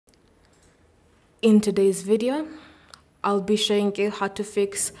In today's video, I'll be showing you how to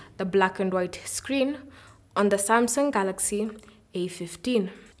fix the black and white screen on the Samsung Galaxy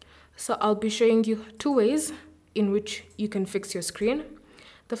A15. So I'll be showing you two ways in which you can fix your screen.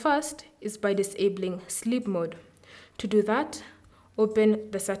 The first is by disabling sleep mode. To do that,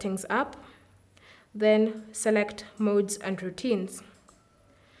 open the settings app, then select modes and routines.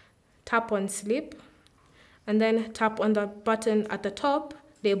 Tap on sleep, and then tap on the button at the top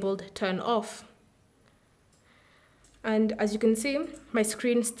labeled turn off. And as you can see, my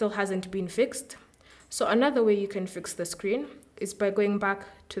screen still hasn't been fixed. So another way you can fix the screen is by going back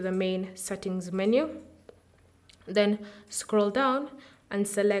to the main settings menu, then scroll down and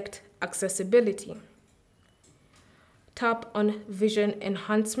select accessibility. Tap on vision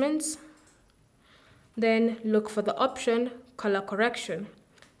enhancements, then look for the option color correction.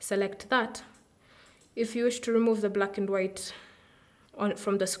 Select that. If you wish to remove the black and white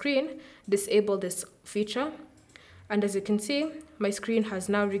from the screen, disable this feature. And as you can see, my screen has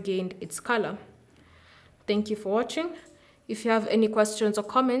now regained its color. Thank you for watching. If you have any questions or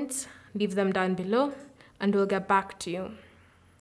comments, leave them down below and we'll get back to you.